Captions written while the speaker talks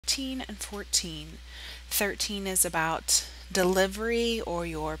13 and 14. 13 is about delivery or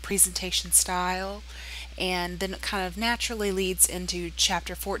your presentation style, and then it kind of naturally leads into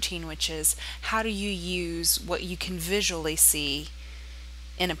chapter 14, which is how do you use what you can visually see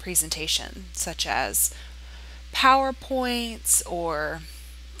in a presentation, such as PowerPoints or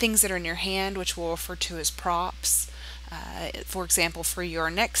things that are in your hand, which we'll refer to as props. For example, for your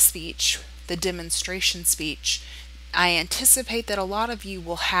next speech, the demonstration speech, I anticipate that a lot of you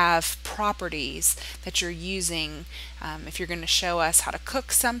will have properties that you're using. If you're going to show us how to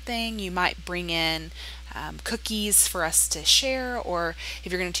cook something, you might bring in cookies for us to share, or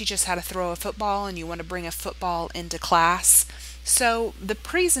if you're going to teach us how to throw a football and you want to bring a football into class. So the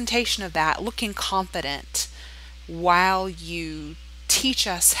presentation of that, looking confident while you teach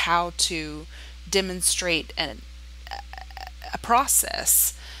us how to demonstrate a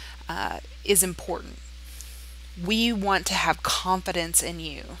process, is important. We want to have confidence in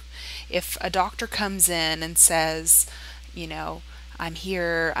you. If a doctor comes in and says, you know, I'm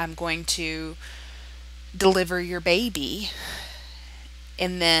here, I'm going to deliver your baby,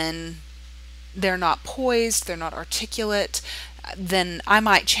 and then they're not poised, they're not articulate, then I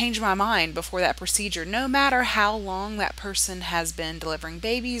might change my mind before that procedure. No matter how long that person has been delivering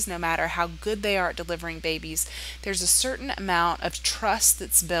babies, no matter how good they are at delivering babies, there's a certain amount of trust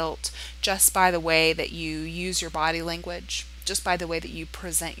that's built just by the way that you use your body language, just by the way that you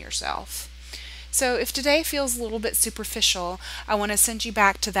present yourself. So if today feels a little bit superficial, I want to send you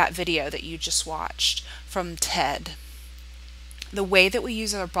back to that video that you just watched from TED. The way that we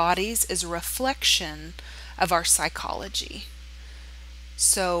use our bodies is a reflection of our psychology.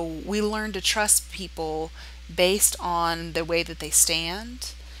 So we learn to trust people based on the way that they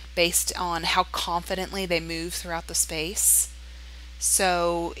stand, based on how confidently they move throughout the space.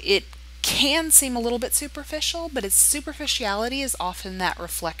 So it can seem a little bit superficial, but its superficiality is often that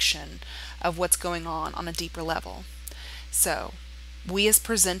reflection of what's going on a deeper level. So we as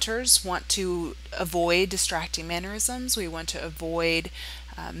presenters want to avoid distracting mannerisms. We want to avoid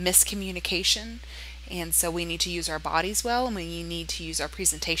miscommunication. And so we need to use our bodies well, and we need to use our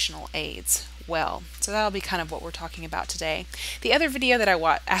presentational aids well. So that'll be kind of what we're talking about today. The other video that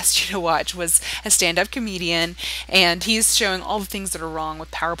I asked you to watch was a stand-up comedian, and he's showing all the things that are wrong with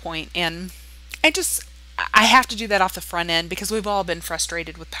PowerPoint. And I have to do that off the front end because we've all been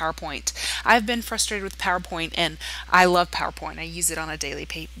frustrated with PowerPoint. I've been frustrated with PowerPoint, and I love PowerPoint. I use it on a daily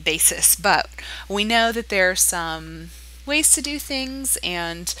basis. But we know that there are some ways to do things,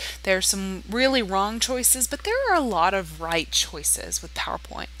 and there's some really wrong choices, but there are a lot of right choices with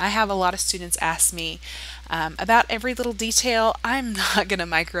PowerPoint. I have a lot of students ask me about every little detail. I'm not going to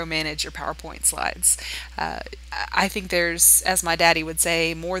micromanage your PowerPoint slides. I think there's, as my daddy would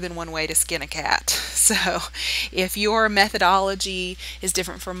say, more than one way to skin a cat. So if your methodology is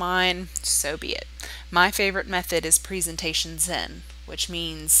different from mine, so be it. My favorite method is presentation zen, which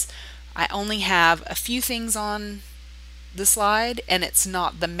means I only have a few things on the slide, and it's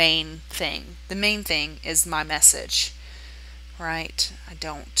not the main thing. The main thing is my message, right? I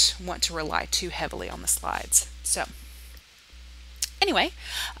don't want to rely too heavily on the slides. So anyway,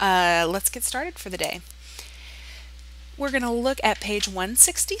 let's get started for the day. We're going to look at page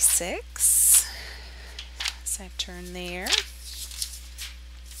 166. So I've turned there.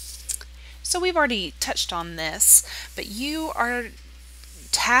 So we've already touched on this, but you are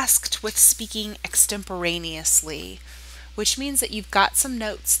tasked with speaking extemporaneously, which means that you've got some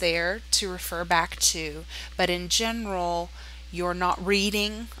notes there to refer back to, but in general, you're not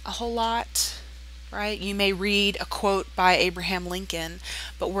reading a whole lot, right? You may read a quote by Abraham Lincoln,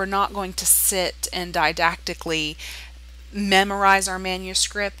 but we're not going to sit and didactically memorize our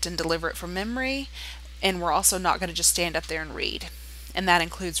manuscript and deliver it from memory, and we're also not going to just stand up there and read, and that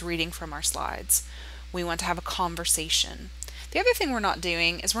includes reading from our slides. We want to have a conversation. The other thing we're not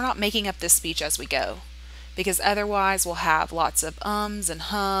doing is we're not making up this speech as we go, because otherwise we'll have lots of ums and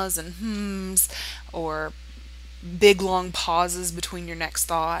hus and hms, or big long pauses between your next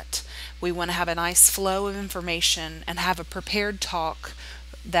thought. We want to have a nice flow of information and have a prepared talk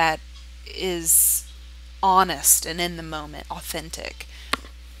that is honest and in the moment, authentic.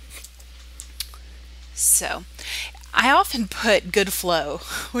 So I often put good flow,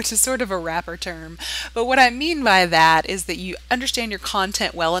 which is sort of a wrapper term, but what I mean by that is that you understand your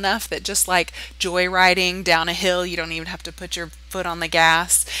content well enough that just like joyriding down a hill, you don't even have to put your foot on the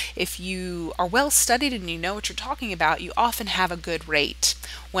gas. If you are well studied and you know what you're talking about, you often have a good rate.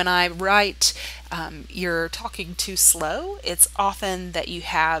 When I write you're talking too slow, it's often that you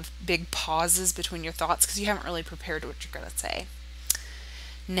have big pauses between your thoughts because you haven't really prepared what you're going to say.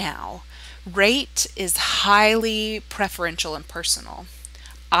 Now, rate is highly preferential and personal.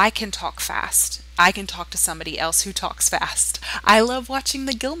 I can talk fast. I can talk to somebody else who talks fast. I love watching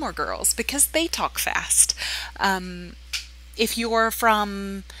the Gilmore Girls because they talk fast. If you're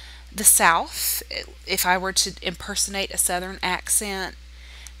from the South, if I were to impersonate a Southern accent,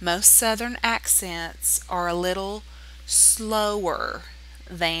 most Southern accents are a little slower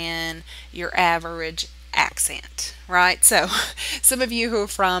than your average accent, right? So, some of you who are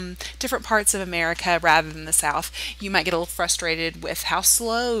from different parts of America rather than the South, you might get a little frustrated with how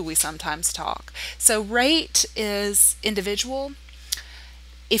slow we sometimes talk. So, rate is individual.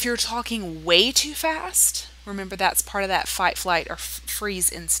 If you're talking way too fast, remember that's part of that fight, flight, or freeze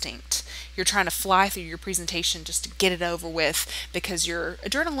instinct. You're trying to fly through your presentation just to get it over with because your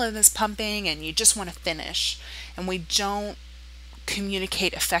adrenaline is pumping and you just want to finish. And we don't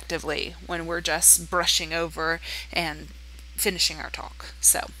communicate effectively when we're just brushing over and finishing our talk.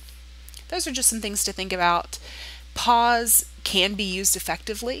 So, those are just some things to think about. Pause can be used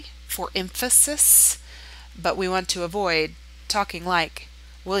effectively for emphasis, but we want to avoid talking like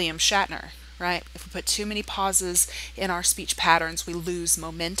William Shatner, right? If we put too many pauses in our speech patterns, we lose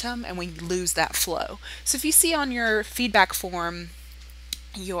momentum and we lose that flow. So if you see on your feedback form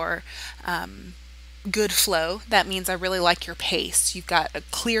your good flow, that means I really like your pace. You've got a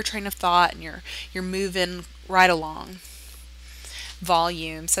clear train of thought and you're moving right along.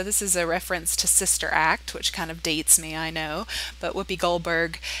 Volume. So this is a reference to Sister Act, which kind of dates me, I know, but Whoopi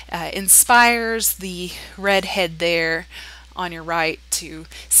Goldberg inspires the redhead there on your right to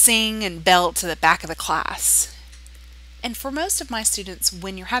sing and belt to the back of the class. And for most of my students,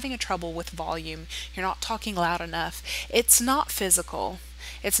 when you're having a trouble with volume, you're not talking loud enough, it's not physical.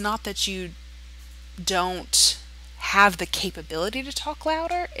 It's not that you don't have the capability to talk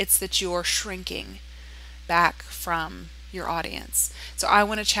louder, it's that you're shrinking back from your audience. So I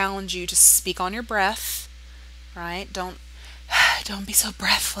want to challenge you to speak on your breath, right? Don't be so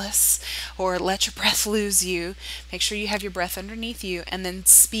breathless or let your breath lose you. Make sure you have your breath underneath you and then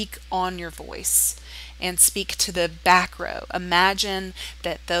speak on your voice and speak to the back row. Imagine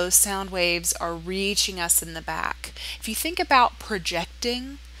that those sound waves are reaching us in the back. If you think about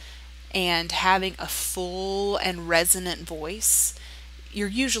projecting and having a full and resonant voice, you're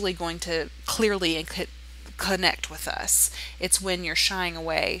usually going to clearly connect with us. It's when you're shying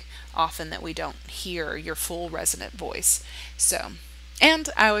away often that we don't hear your full resonant voice. So, and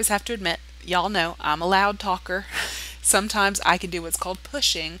I always have to admit, y'all know I'm a loud talker. Sometimes I can do what's called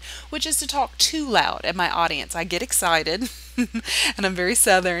pushing, which is to talk too loud at my audience. I get excited and I'm very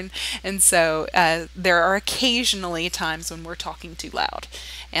Southern, and so there are occasionally times when we're talking too loud,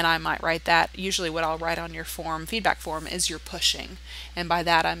 and I might write that. Usually what I'll write on your form, feedback form, is you're pushing, and by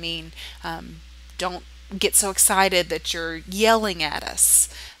that I mean don't get so excited that you're yelling at us.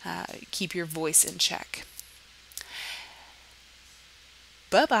 Keep your voice in check.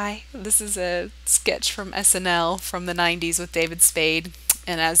 Bye-bye. This is a sketch from SNL from the 90s with David Spade.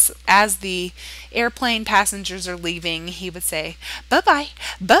 And as the airplane passengers are leaving, he would say, "Bye-bye,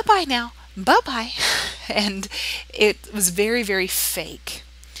 bye-bye now, bye-bye." And it was very, very fake.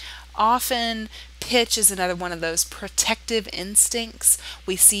 Often, pitch is another one of those protective instincts.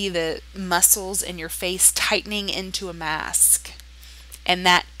 We see the muscles in your face tightening into a mask. And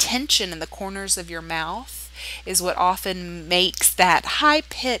that tension in the corners of your mouth is what often makes that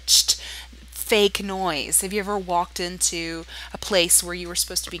high-pitched fake noise. Have you ever walked into a place where you were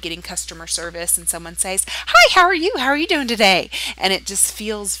supposed to be getting customer service and someone says, "Hi, how are you? How are you doing today?" And it just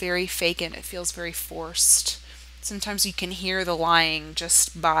feels very fake and it feels very forced. Sometimes you can hear the lying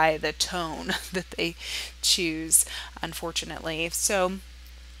just by the tone that they choose, unfortunately. So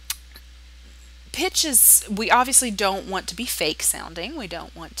pitch is, we obviously don't want to be fake sounding. We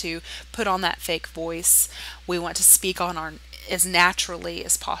don't want to put on that fake voice. We want to speak on our as naturally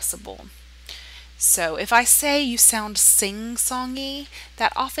as possible. So if I say you sound sing-songy,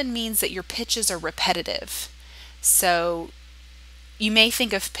 that often means that your pitches are repetitive. So you may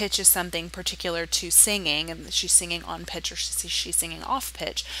think of pitch as something particular to singing, and she's singing on pitch or she's singing off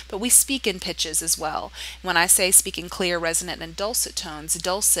pitch, but we speak in pitches as well. When I say speaking clear, resonant, and dulcet tones,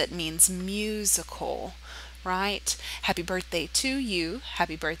 dulcet means musical, right? Happy birthday to you,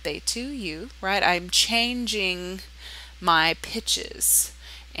 happy birthday to you, right? I'm changing my pitches,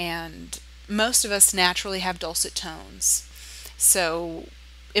 and most of us naturally have dulcet tones. So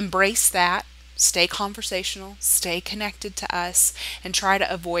embrace that. Stay conversational, stay connected to us, and try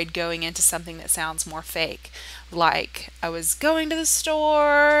to avoid going into something that sounds more fake. Like, I was going to the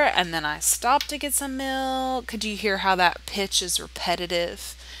store and then I stopped to get some milk. Could you hear how that pitch is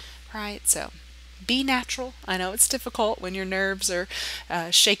repetitive? Right? So be natural. I know it's difficult when your nerves are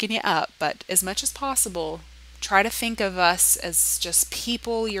shaking you up, but as much as possible, Try to think of us as just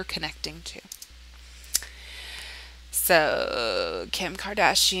people you're connecting to. So Kim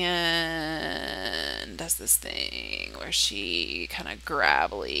Kardashian does this thing where she kind of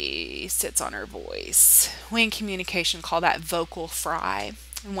gravelly sits on her voice. We in communication call that vocal fry.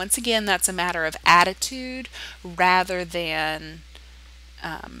 And once again, that's a matter of attitude rather than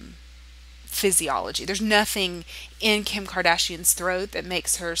physiology. There's nothing in Kim Kardashian's throat that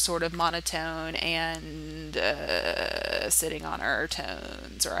makes her sort of monotone and sitting on her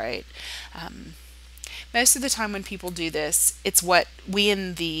tones, right? Most of the time when people do this, it's what we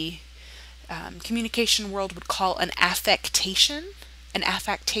in the communication world would call an affectation. An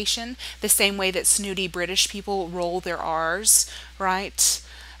affectation, the same way that snooty British people roll their R's, right?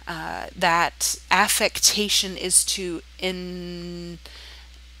 That affectation is to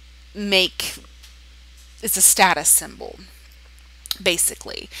make, it's a status symbol,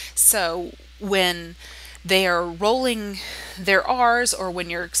 basically. So when they are rolling their R's, or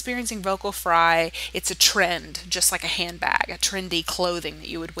when you're experiencing vocal fry, it's a trend, just like a handbag, a trendy clothing that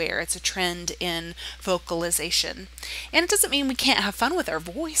you would wear. It's a trend in vocalization. And it doesn't mean we can't have fun with our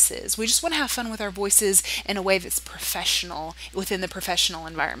voices. We just want to have fun with our voices in a way that's professional, within the professional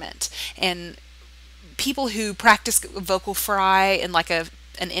environment. And people who practice vocal fry in like an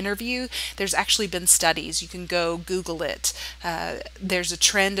interview, there's actually been studies. You can go Google it. There's a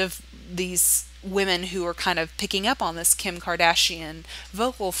trend of these women who are kind of picking up on this Kim Kardashian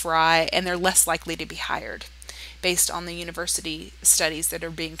vocal fry, and they're less likely to be hired based on the university studies that are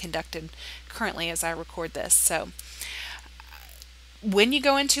being conducted currently as I record this. So when you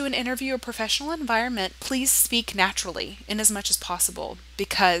go into an interview or professional environment, please speak naturally in as much as possible,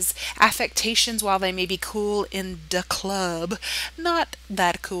 because affectations, while they may be cool in the club, not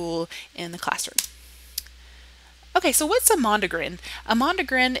that cool in the classroom. Okay, so what's a mondegrin? A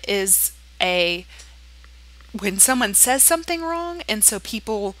mondegrin is when someone says something wrong, and so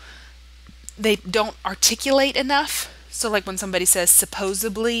they don't articulate enough. So like when somebody says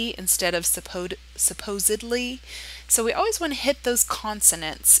supposedly instead of supposedly. So we always want to hit those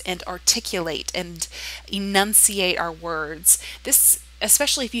consonants and articulate and enunciate our words. This,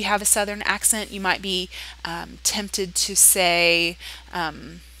 especially if you have a southern accent, you might be tempted to say,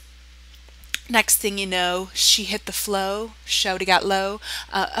 next thing you know, she hit the flow, shouty got low.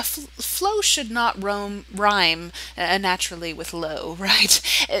 Flow should not rhyme naturally with low, right?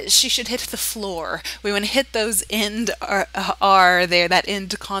 She should hit the floor. We want to hit those end R there, that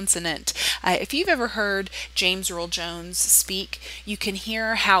end consonant. If you've ever heard James Earl Jones speak, you can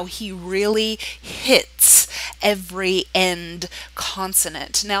hear how he really hits every end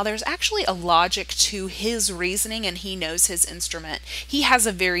consonant. Now, there's actually a logic to his reasoning, and he knows his instrument. He has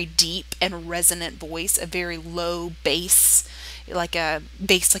a very deep and resonant voice, a very low bass, like a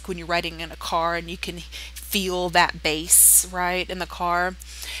bass like when you're riding in a car and you can feel that bass, right, in the car.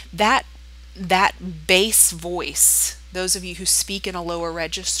 That bass voice, those of you who speak in a lower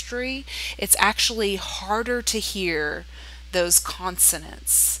registry, it's actually harder to hear those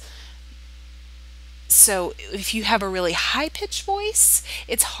consonants. So if you have a really high-pitched voice,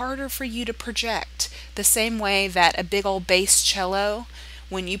 it's harder for you to project. The same way that a big old bass cello,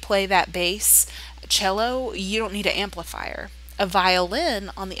 when you play that bass cello, you don't need an amplifier. A violin,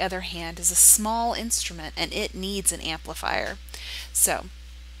 on the other hand, is a small instrument and it needs an amplifier. So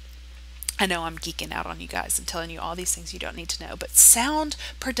I know I'm geeking out on you guys and telling you all these things you don't need to know, but sound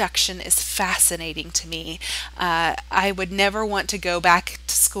production is fascinating to me. I would never want to go back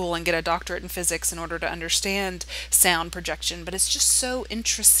to school and get a doctorate in physics in order to understand sound projection, but it's just so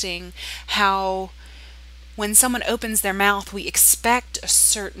interesting how when someone opens their mouth, we expect a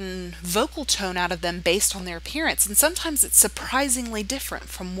certain vocal tone out of them based on their appearance, and sometimes it's surprisingly different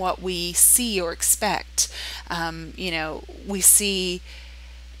from what we see or expect. We see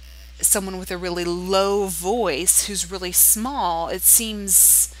someone with a really low voice who's really small. It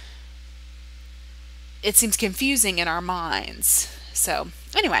seems confusing in our minds. So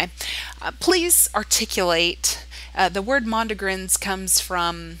anyway, please articulate. The word mondegrins comes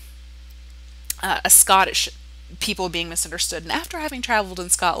from a Scottish people being misunderstood, and after having traveled in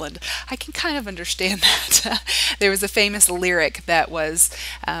Scotland, I can kind of understand that. There was a famous lyric that was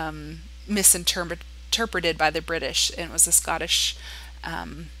misinterpreted by the British, and it was a Scottish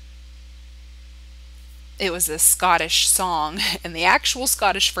song, and the actual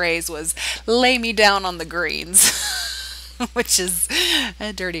Scottish phrase was "lay me down on the greens." which is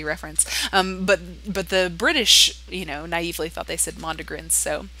a dirty reference. But the British, naively thought they said mondegrins.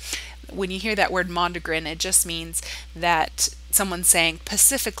 So when you hear that word mondegrin, it just means that someone's saying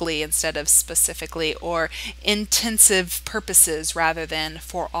pacifically instead of specifically, or intensive purposes rather than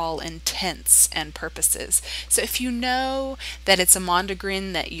for all intents and purposes. So if you know that it's a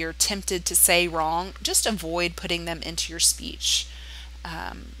mondegrin that you're tempted to say wrong, just avoid putting them into your speech.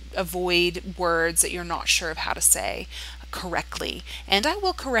 Avoid words that you're not sure of how to say correctly. And I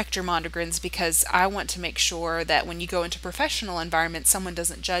will correct your mondegrins because I want to make sure that when you go into professional environments, someone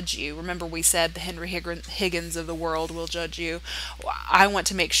doesn't judge you. Remember, we said the Henry Higgins of the world will judge you. I want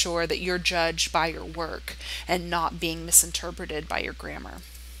to make sure that you're judged by your work and not being misinterpreted by your grammar.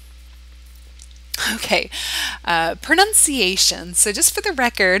 Okay, pronunciation. So just for the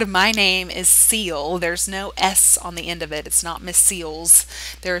record, my name is Seal. There's no S on the end of it. It's not Miss Seals.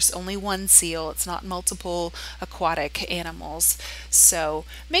 There's only one seal. It's not multiple aquatic animals. So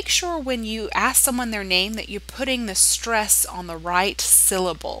make sure when you ask someone their name that you're putting the stress on the right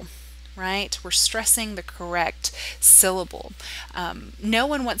syllable. Right? We're stressing the correct syllable. No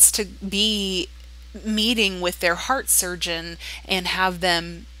one wants to be meeting with their heart surgeon and have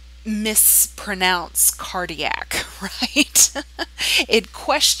them mispronounce cardiac, right? It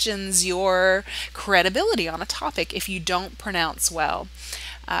questions your credibility on a topic if you don't pronounce well.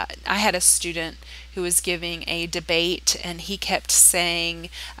 I had a student who was giving a debate and he kept saying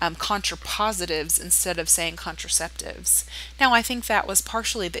contrapositives instead of saying contraceptives. Now, I think that was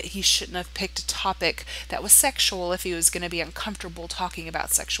partially that he shouldn't have picked a topic that was sexual if he was going to be uncomfortable talking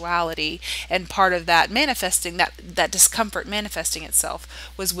about sexuality, and part of that manifesting, that discomfort manifesting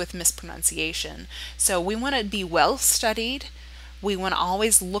itself was with mispronunciation. So we want to be well studied. We want to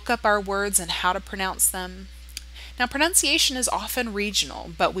always look up our words and how to pronounce them. Now, pronunciation is often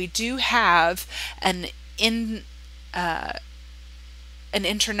regional, but we do have an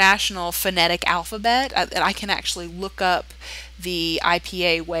international phonetic alphabet. I can actually look up the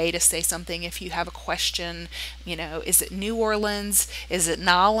IPA way to say something if you have a question. Is it New Orleans? Is it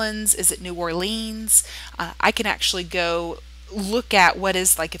Nolans? Is it New Orleans? I can actually go look at what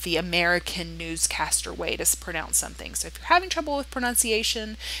is like the American newscaster way to pronounce something. So if you're having trouble with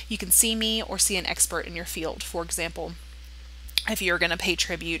pronunciation, you can see me or see an expert in your field. For example, if you're going to pay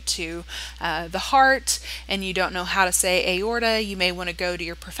tribute to the heart and you don't know how to say aorta, you may want to go to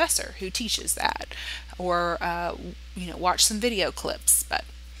your professor who teaches that, or watch some video clips. But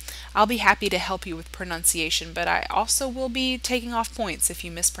I'll be happy to help you with pronunciation, but I also will be taking off points if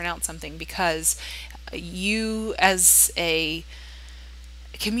you mispronounce something, because you as a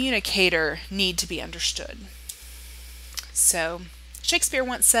communicator need to be understood. So Shakespeare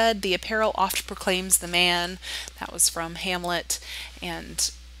once said, "The apparel oft proclaims the man." That was from Hamlet. And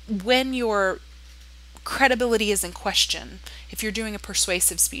when your credibility is in question, if you're doing a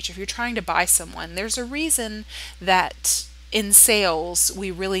persuasive speech, if you're trying to buy someone, there's a reason that in sales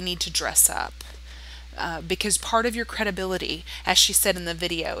we really need to dress up. Because part of your credibility, as she said in the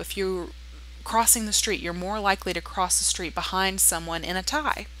video, if you're crossing the street, you're more likely to cross the street behind someone in a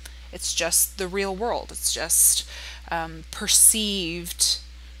tie. It's just the real world. It's just perceived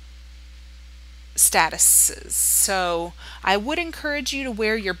statuses. So I would encourage you to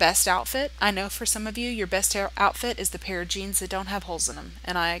wear your best outfit. I know for some of you, your best outfit is the pair of jeans that don't have holes in them.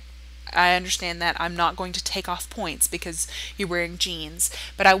 And I understand that. I'm not going to take off points because you're wearing jeans.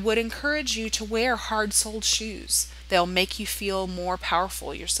 But I would encourage you to wear hard-soled shoes. They'll make you feel more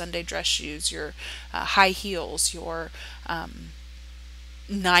powerful. Your Sunday dress shoes, your high heels, your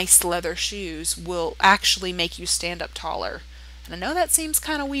nice leather shoes will actually make you stand up taller. And I know that seems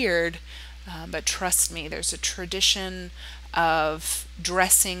kind of weird, but trust me, there's a tradition of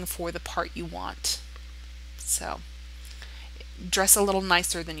dressing for the part you want. So dress a little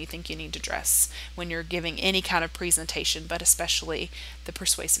nicer than you think you need to dress when you're giving any kind of presentation, but especially the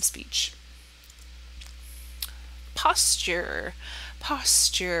persuasive speech. Posture.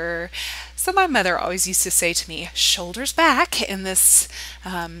 So my mother always used to say to me, shoulders back, in this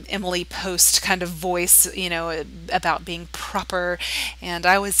Emily Post kind of voice, about being proper. And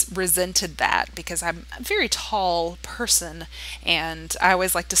I always resented that because I'm a very tall person and I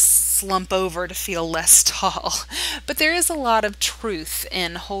always like to slump over to feel less tall. But there is a lot of truth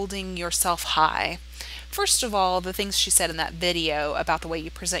in holding yourself high. First of all, the things she said in that video about the way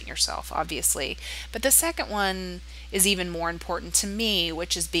you present yourself, obviously. But the second one is even more important to me,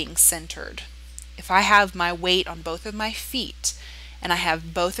 which is being centered. If I have my weight on both of my feet, and I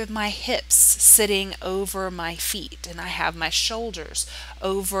have both of my hips sitting over my feet, and I have my shoulders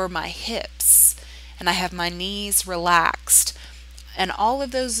over my hips, and I have my knees relaxed, and all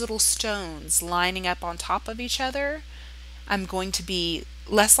of those little stones lining up on top of each other, I'm going to be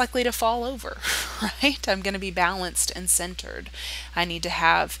less likely to fall over, right? I'm going to be balanced and centered. I need to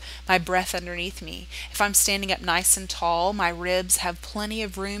have my breath underneath me. If I'm standing up nice and tall, my ribs have plenty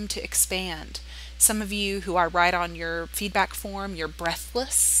of room to expand. Some of you who I write on your feedback form, you're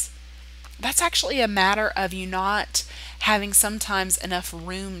breathless. That's actually a matter of you not having sometimes enough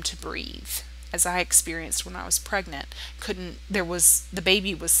room to breathe. As I experienced when I was pregnant, the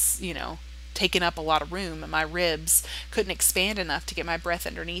baby was, taking up a lot of room, and my ribs couldn't expand enough to get my breath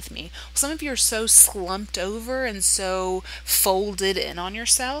underneath me. Some of you are so slumped over and so folded in on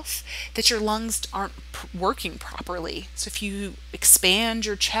yourself that your lungs aren't working properly. So if you expand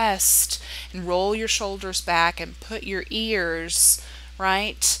your chest and roll your shoulders back and put your ears,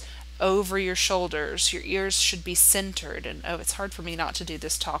 right, over your shoulders. Your ears should be centered. And oh, it's hard for me not to do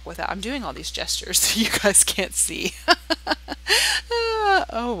this talk without, I'm doing all these gestures that you guys can't see.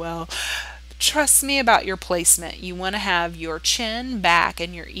 Oh well. Trust me about your placement. You want to have your chin back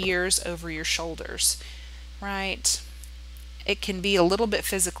and your ears over your shoulders, right? It can be a little bit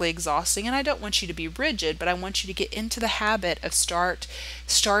physically exhausting, and I don't want you to be rigid, but I want you to get into the habit of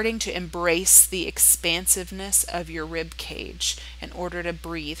starting to embrace the expansiveness of your rib cage in order to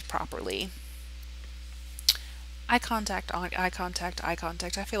breathe properly. Eye contact, eye contact, eye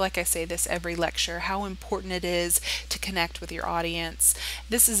contact. I feel like I say this every lecture, how important it is to connect with your audience.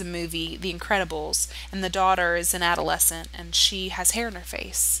 This is a movie, The Incredibles, and the daughter is an adolescent, and she has hair in her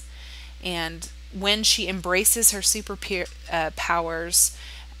face. And when she embraces her super powers,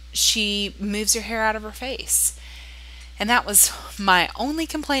 she moves her hair out of her face. And that was my only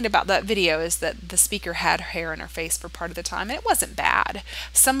complaint about that video, is that the speaker had hair in her face for part of the time, and it wasn't bad.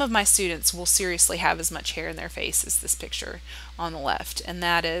 Some of my students will seriously have as much hair in their face as this picture on the left, and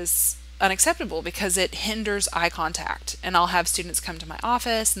that is unacceptable because it hinders eye contact. And I'll have students come to my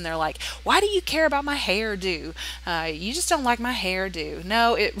office and they're like, why do you care about my hairdo? You just don't like my hairdo.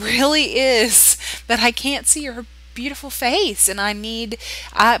 No, it really is that I can't see your beautiful face, and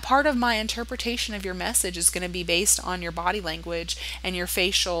part of my interpretation of your message is going to be based on your body language and your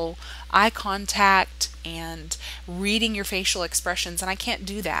facial eye contact and reading your facial expressions, and I can't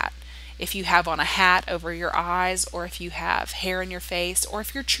do that if you have on a hat over your eyes, or if you have hair in your face, or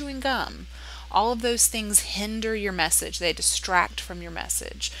if you're chewing gum. All of those things hinder your message. They distract from your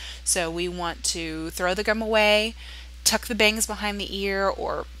message. So we want to throw the gum away, tuck the bangs behind the ear,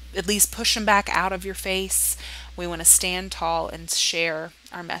 or at least push them back out of your face. We want to stand tall and share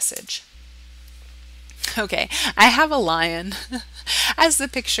our message. Okay, I have a lion as the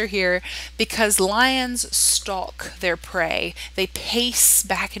picture here because lions stalk their prey. They pace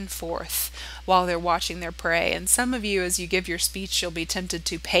back and forth while they're watching their prey. And some of you, as you give your speech, you'll be tempted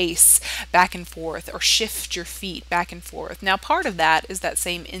to pace back and forth or shift your feet back and forth. Now, part of that is that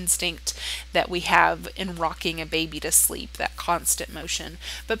same instinct that we have in rocking a baby to sleep, that constant motion.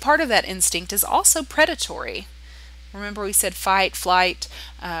 But part of that instinct is also predatory. Remember we said fight, flight,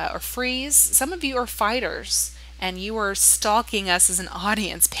 or freeze? Some of you are fighters, and you are stalking us as an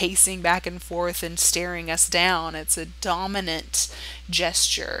audience, pacing back and forth and staring us down. It's a dominant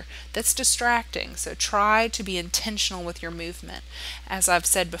gesture that's distracting. So try to be intentional with your movement. As I've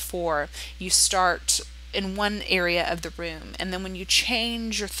said before, you start in one area of the room, and then when you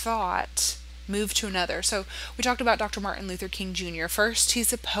change your thought, move to another. So we talked about Dr. Martin Luther King Jr. First,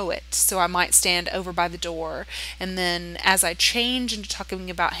 he's a poet, so I might stand over by the door, and then as I change into talking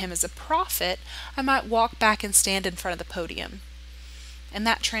about him as a prophet, I might walk back and stand in front of the podium. And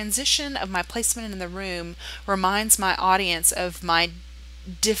that transition of my placement in the room reminds my audience of my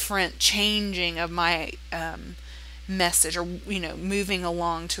different changing of my message, or moving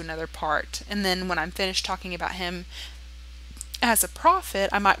along to another part. And then when I'm finished talking about him as a prophet,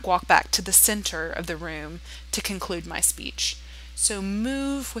 I might walk back to the center of the room to conclude my speech. So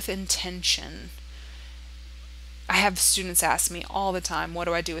move with intention. I have students ask me all the time, what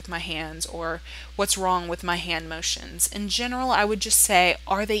do I do with my hands, or what's wrong with my hand motions? In general, I would just say,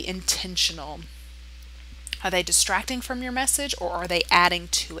 are they intentional? Are they distracting from your message, or are they adding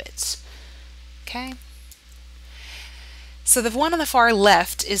to it? Okay? So the one on the far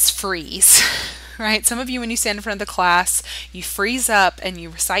left is freeze. Right? Some of you, when you stand in front of the class, you freeze up and you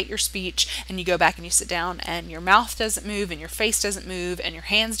recite your speech, and you go back and you sit down, and your mouth doesn't move, and your face doesn't move, and your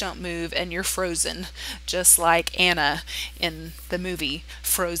hands don't move, and you're frozen, just like Anna in the movie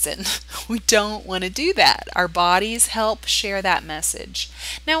Frozen. We don't want to do that. Our bodies help share that message.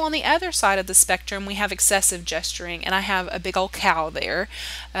 Now, on the other side of the spectrum, we have excessive gesturing, and I have a big old cow there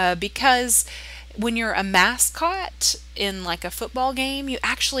because When you're a mascot in like a football game, you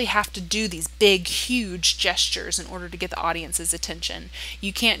actually have to do these big, huge gestures in order to get the audience's attention.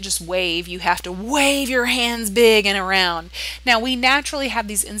 You can't just wave, you have to wave your hands big and around. Now, we naturally have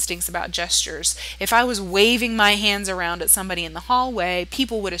these instincts about gestures. If I was waving my hands around at somebody in the hallway,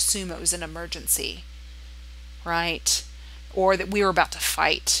 people would assume it was an emergency, right? Or that we were about to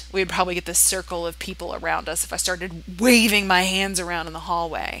fight. We would probably get this circle of people around us if I started waving my hands around in the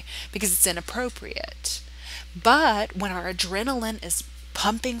hallway, because it's inappropriate. But when our adrenaline is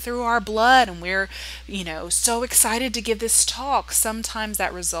pumping through our blood and we're, so excited to give this talk, sometimes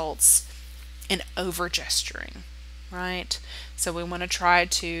that results in over gesturing, right? So we want to try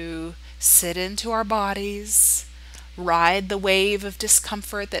to sit into our bodies, ride the wave of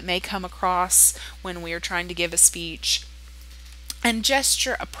discomfort that may come across when we are trying to give a speech, and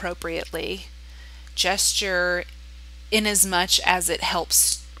gesture appropriately. Gesture in as much as it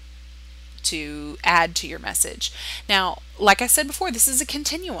helps to add to your message. Now, like I said before, this is a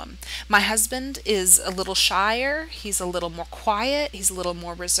continuum. My husband is a little shyer, he's a little more quiet, he's a little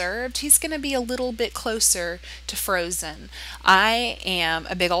more reserved, he's going to be a little bit closer to Frozen. I am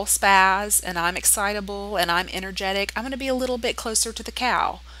a big old spaz, and I'm excitable, and I'm energetic. I'm going to be a little bit closer to the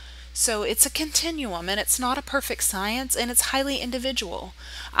cow. So it's a continuum, and it's not a perfect science, and it's highly individual.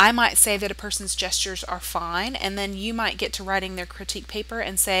 I might say that a person's gestures are fine, and then you might get to writing their critique paper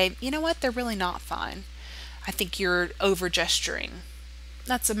and say, you know what, they're really not fine. I think you're over gesturing.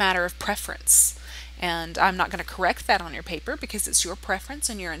 That's a matter of preference. And I'm not going to correct that on your paper because it's your preference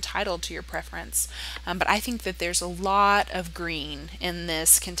and you're entitled to your preference. But I think that there's a lot of green in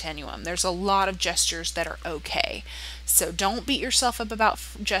this continuum. There's a lot of gestures that are okay. So don't beat yourself up about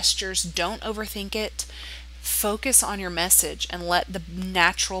gestures. Don't overthink it. Focus on your message and let the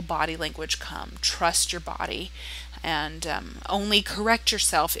natural body language come. Trust your body. And only correct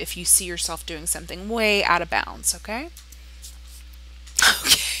yourself if you see yourself doing something way out of bounds, okay?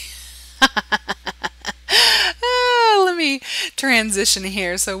 Okay. Let me transition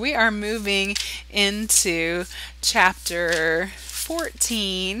here. So we are moving into chapter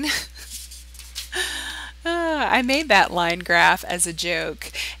 14. I made that line graph as a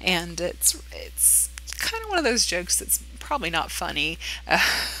joke, and it's kind of one of those jokes that's probably not funny.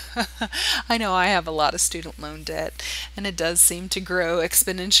 I know I have a lot of student loan debt, and it does seem to grow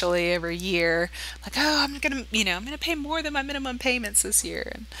exponentially every year. Like, oh, I'm gonna pay more than my minimum payments this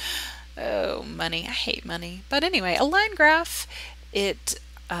year. And oh, money. I hate money. But anyway, a line graph, it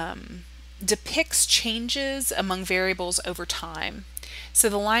depicts changes among variables over time. So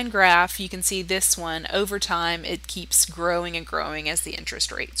the line graph, you can see this one, over time, it keeps growing and growing as the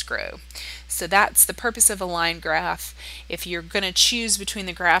interest rates grow. So that's the purpose of a line graph. If you're going to choose between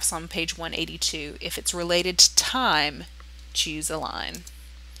the graphs on page 182, if it's related to time, choose a line.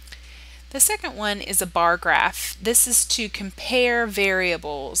 The second one is a bar graph. This is to compare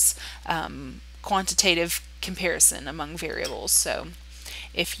variables, quantitative comparison among variables. So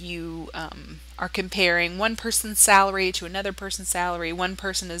if you are comparing one person's salary to another person's salary, one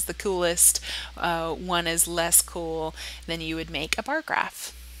person is the coolest, one is less cool, then you would make a bar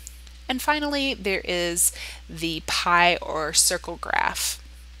graph. And finally, there is the pie or circle graph.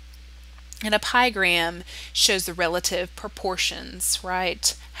 And a piegram shows the relative proportions,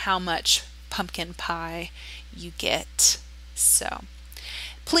 right? How much pumpkin pie you get. So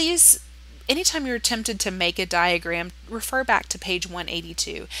please, anytime you're tempted to make a diagram, refer back to page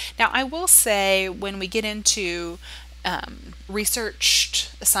 182. Now, I will say when we get into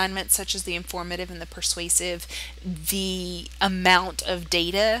researched assignments such as the informative and the persuasive, the amount of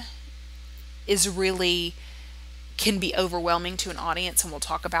data can be overwhelming to an audience, and we'll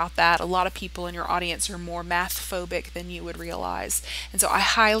talk about that. A lot of people in your audience are more math phobic than you would realize, and so I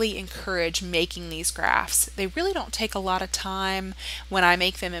highly encourage making these graphs. They really don't take a lot of time when I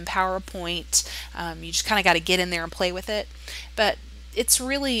make them in PowerPoint. You just kind of got to get in there and play with it, but it's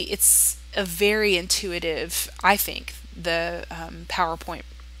a very intuitive, I think, the PowerPoint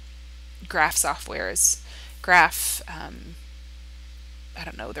graph software is I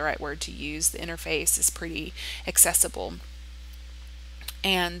don't know the right word to use. The interface is pretty accessible.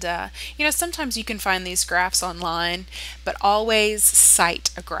 And, sometimes you can find these graphs online, but always cite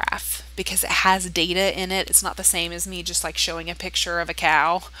a graph because it has data in it. It's not the same as me just like showing a picture of a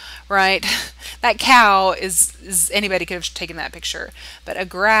cow, right? That cow is anybody could have taken that picture, but a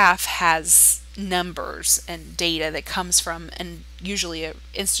graph has numbers and data that comes from usually an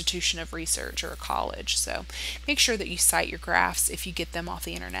institution of research or a college. So make sure that you cite your graphs if you get them off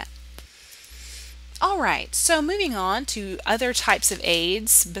the internet. All right, so moving on to other types of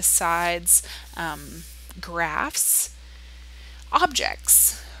aids besides graphs.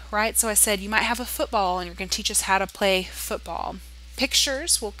 Objects. right? So I said you might have a football and you're going to teach us how to play football.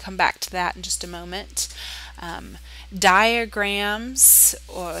 Pictures, we'll come back to that in just a moment. Diagrams,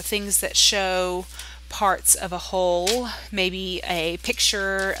 or things that show parts of a whole, maybe a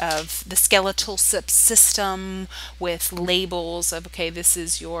picture of the skeletal system with labels of, okay, this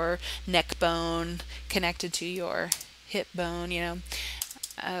is your neck bone connected to your hip bone,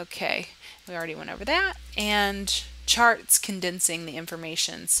 Okay, we already went over that. And charts condensing the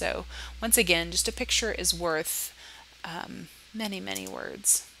information. So once again, just a picture is worth many, many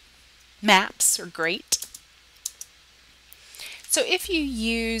words. Maps are great. So if you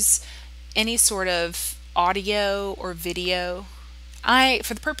use any sort of audio or video,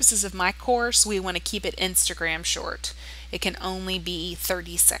 for the purposes of my course, we want to keep it Instagram short. It can only be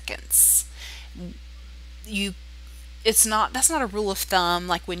 30 seconds. That's not a rule of thumb,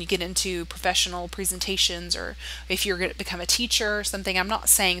 like when you get into professional presentations or if you're going to become a teacher or something. I'm not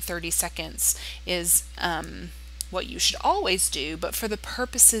saying 30 seconds is what you should always do, but for the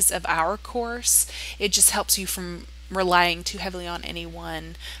purposes of our course, it just helps you from relying too heavily on any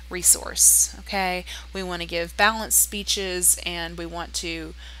one resource. Okay, we want to give balanced speeches, and we want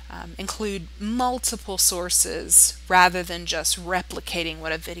to include multiple sources rather than just replicating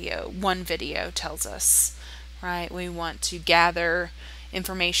what one video tells us. Right? We want to gather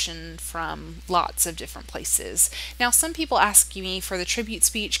information from lots of different places. Now, some people ask me for the tribute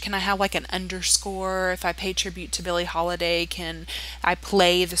speech, can I have like an underscore? If I pay tribute to Billie Holiday, can I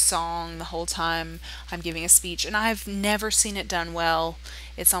play the song the whole time I'm giving a speech? And I've never seen it done well.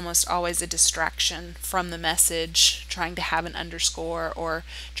 It's almost always a distraction from the message, trying to have an underscore or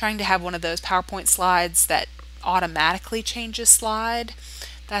trying to have one of those PowerPoint slides that automatically changes slide.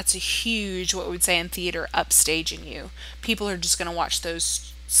 That's a huge, what we'd say in theater, upstaging you. People are just going to watch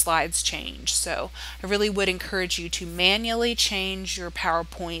those slides change. So I really would encourage you to manually change your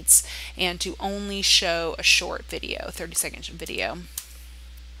PowerPoints and to only show a short video, 30-second video.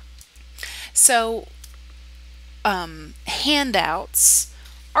 So handouts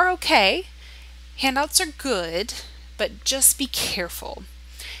are okay. Handouts are good, but just be careful.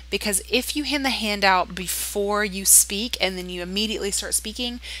 Because if you hand the handout before you speak and then you immediately start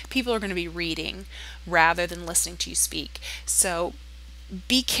speaking, people are going to be reading rather than listening to you speak. So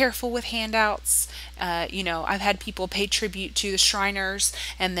be careful with handouts. I've had people pay tribute to the Shriners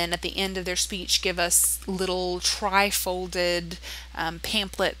and then at the end of their speech give us little tri-folded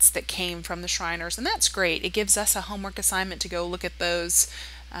pamphlets that came from the Shriners. And that's great. It gives us a homework assignment to go look at those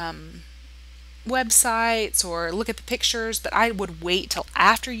websites or look at the pictures, but I would wait till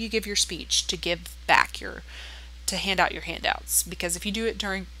after you give your speech to to hand out your handouts, because if you do it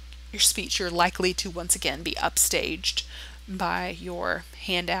during your speech, you're likely to once again be upstaged by your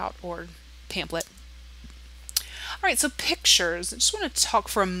handout or pamphlet. All right, so pictures. I just want to talk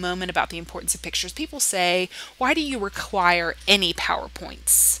for a moment about the importance of pictures. People say, why do you require any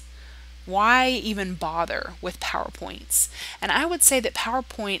PowerPoints? Why even bother with PowerPoints? And I would say that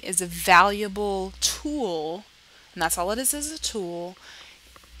PowerPoint is a valuable tool, and that's all it is a tool,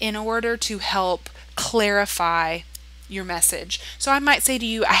 in order to help clarify your message. So I might say to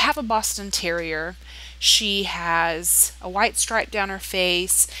you, I have a Boston Terrier. She has a white stripe down her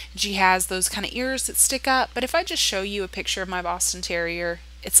face. She has those kind of ears that stick up. But if I just show you a picture of my Boston Terrier,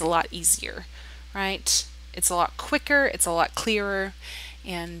 it's a lot easier, right? It's a lot quicker. It's a lot clearer.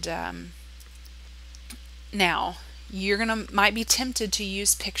 And now you're might be tempted to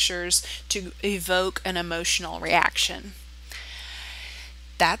use pictures to evoke an emotional reaction.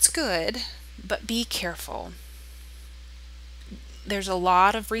 That's good, but be careful. There's a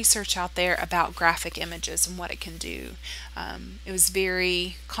lot of research out there about graphic images and what it can do. It was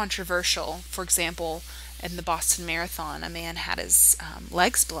very controversial. For example, in the Boston Marathon, a man had his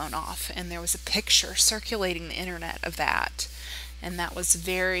legs blown off, and there was a picture circulating the internet of that. And that was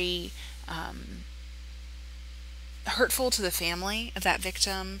very hurtful to the family of that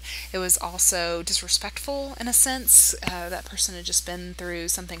victim. It was also disrespectful in a sense. That person had just been through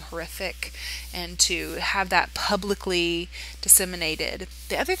something horrific, and to have that publicly disseminated.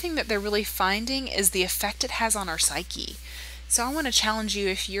 The other thing that they're really finding is the effect it has on our psyche. So I want to challenge you,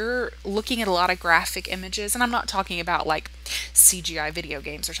 if you're looking at a lot of graphic images, and I'm not talking about like CGI video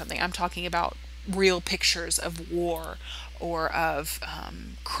games or something, I'm talking about real pictures of war or of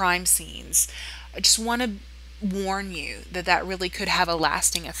crime scenes. I just want to warn you that that really could have a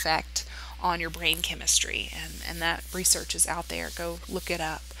lasting effect on your brain chemistry, and that research is out there. Go look it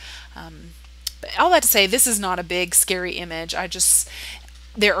up. But all that to say, this is not a big scary image.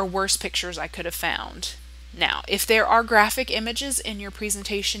 There are worse pictures I could have found. Now, if there are graphic images in your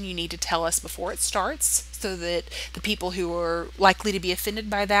presentation, you need to tell us before it starts so that the people who are likely to be offended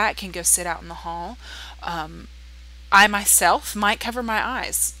by that can go sit out in the hall. I myself might cover my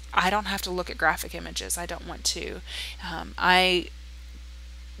eyes. I don't have to look at graphic images. I don't want to. I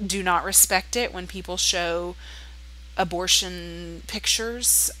do not respect it when people show abortion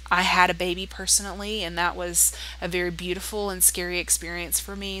pictures. I had a baby personally, and that was a very beautiful and scary experience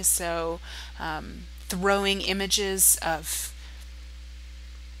for me. So, throwing images of,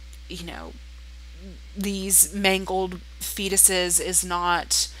 you know, these mangled fetuses is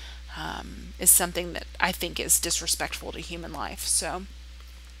not, is something that I think is disrespectful to human life. So,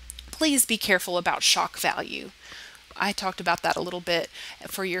 please be careful about shock value. I talked about that a little bit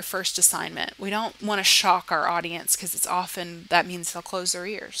for your first assignment. We don't want to shock our audience because it's often that means they'll close their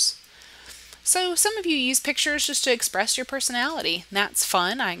ears. So some of you use pictures just to express your personality. That's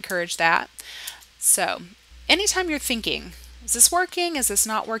fun. I encourage that. So anytime you're thinking, is this working? Is this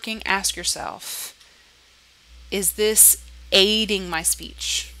not working? Ask yourself, is this aiding my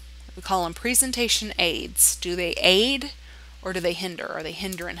speech? We call them presentation aids. Do they aid or do they hinder? Or they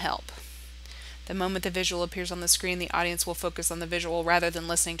hinder and help? The moment the visual appears on the screen, the audience will focus on the visual rather than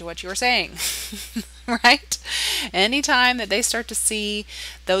listening to what you're saying, right? Anytime that they start to see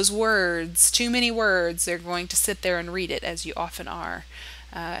those words, too many words, they're going to sit there and read it, as you often are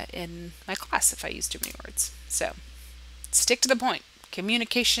in my class if I use too many words. So stick to the point.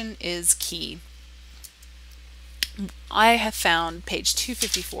 Communication is key. I have found page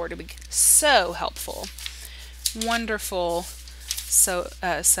 254 to be so helpful. Wonderful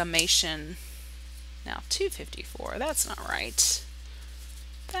summation. Now, 254, that's not right.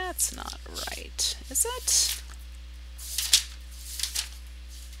 That's not right. Is it?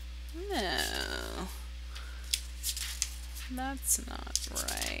 No. That's not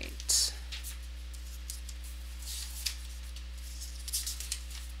right.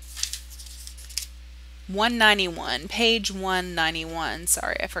 Page 191.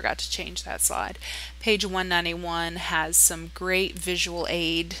 Sorry, I forgot to change that slide. Page 191 has some great visual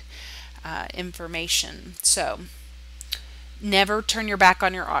aid information. So never turn your back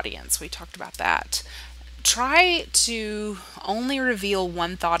on your audience. We talked about that. Try to only reveal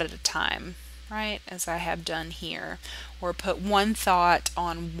one thought at a time, right? As I have done here, or put one thought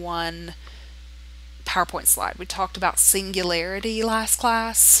on one PowerPoint slide. We talked about singularity last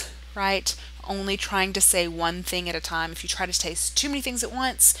class, right? Only trying to say one thing at a time. If you try to say too many things at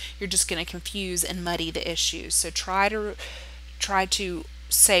once, you're just going to confuse and muddy the issues. So try to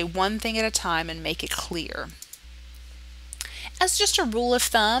say one thing at a time and make it clear. As just a rule of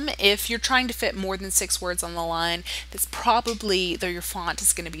thumb, if you're trying to fit more than 6 words on the line, that's probably, though your font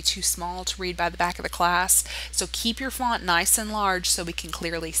is going to be too small to read by the back of the class. So keep your font nice and large so we can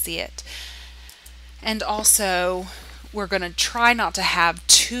clearly see it. And also, we're going to try not to have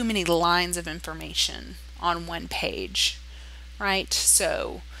too many lines of information on one page, right?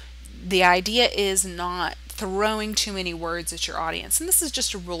 So the idea is not throwing too many words at your audience. And this is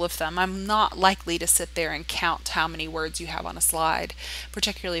just a rule of thumb. I'm not likely to sit there and count how many words you have on a slide,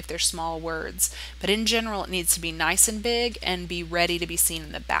 particularly if they're small words. But in general, it needs to be nice and big and be ready to be seen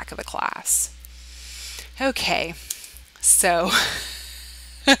in the back of the class. Okay, so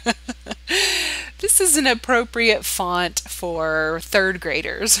this is an appropriate font for 3rd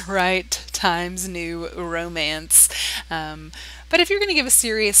graders, right? Times New Romance. But if you're going to give a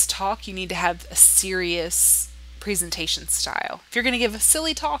serious talk, you need to have a serious presentation style. If you're going to give a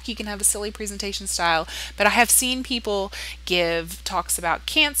silly talk, you can have a silly presentation style. But I have seen people give talks about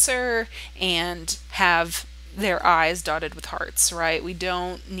cancer and have their eyes dotted with hearts, right? We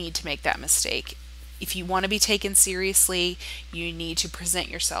don't need to make that mistake. If you want to be taken seriously, you need to present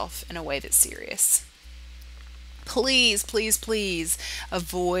yourself in a way that's serious. Please, please, please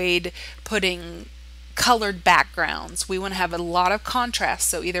avoid putting colored backgrounds. We want to have a lot of contrast,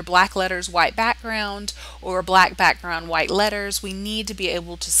 so either black letters, white background, or black background, white letters. We need to be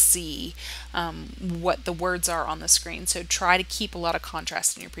able to see what the words are on the screen, so try to keep a lot of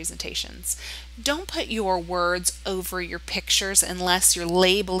contrast in your presentations. Don't put your words over your pictures unless you're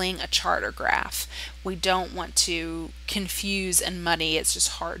labeling a chart or graph. We don't want to confuse and muddy. It's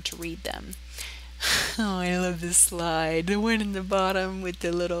just hard to read them. Oh, I love this slide. The one in the bottom with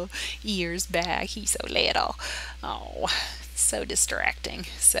the little ears back. He's so little. Oh, so distracting.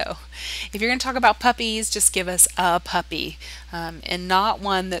 So if you're going to talk about puppies, just give us a puppy and not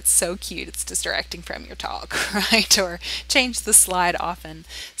one that's so cute it's distracting from your talk, right? Or change the slide often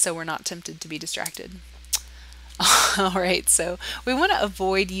so we're not tempted to be distracted. All right, so we want to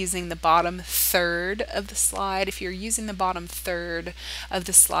avoid using the bottom third of the slide. If you're using the bottom third of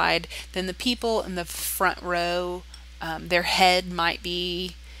the slide, then the people in the front row, their head might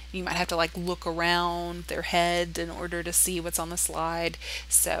be, you might have to like look around their head in order to see what's on the slide.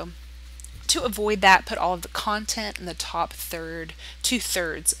 So to avoid that, put all of the content in the top third,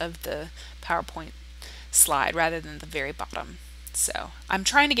 2/3 of the PowerPoint slide rather than the very bottom. So I'm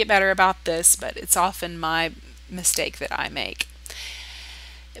trying to get better about this, but it's often my mistake that I make.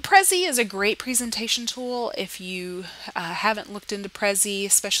 Prezi is a great presentation tool if you haven't looked into Prezi,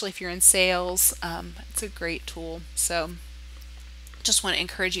 especially if you're in sales. It's a great tool. So just want to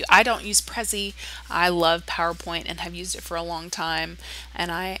encourage you. I don't use Prezi. I love PowerPoint and have used it for a long time,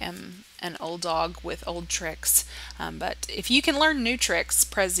 and I am an old dog with old tricks. But if you can learn new tricks,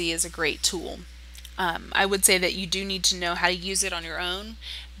 Prezi is a great tool. I would say that you do need to know how to use it on your own,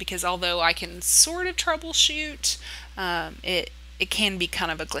 because although I can sort of troubleshoot, it can be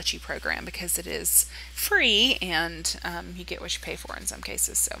kind of a glitchy program because it is free and you get what you pay for in some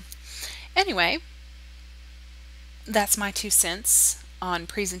cases. So anyway, that's my 2 cents on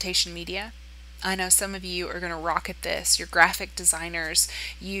presentation media. I know some of you are going to rock at this. You're graphic designers.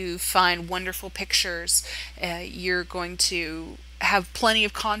 You find wonderful pictures. You're going to have plenty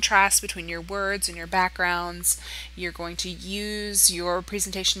of contrast between your words and your backgrounds. You're going to use your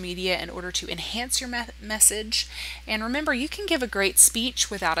presentation media in order to enhance your message. And remember, you can give a great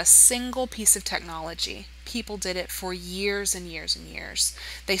speech without a single piece of technology. People did it for years and years and years.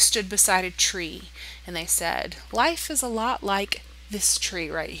 They stood beside a tree and they said, "Life is a lot like this tree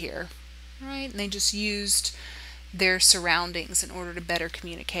right here." Right? And they just used their surroundings in order to better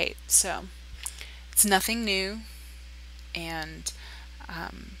communicate. So it's nothing new. And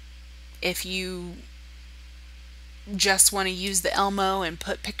if you just want to use the Elmo and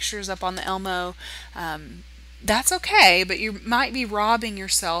put pictures up on the Elmo, that's okay, but you might be robbing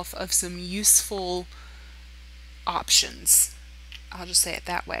yourself of some useful options. I'll just say it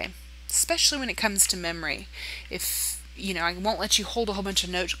that way, especially when it comes to memory. If I won't let you hold a whole bunch of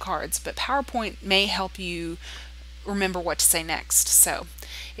note cards, but PowerPoint may help you remember what to say next. So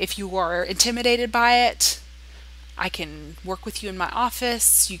if you are intimidated by it, I can work with you in my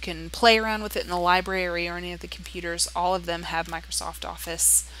office. You can play around with it in the library or any of the computers. All of them have Microsoft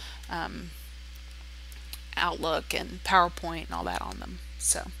Office, Outlook, and PowerPoint and all that on them.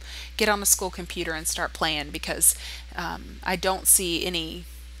 So get on a school computer and start playing, because I don't see any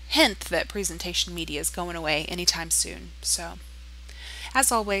hint that presentation media is going away anytime soon. So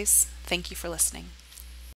as always, thank you for listening.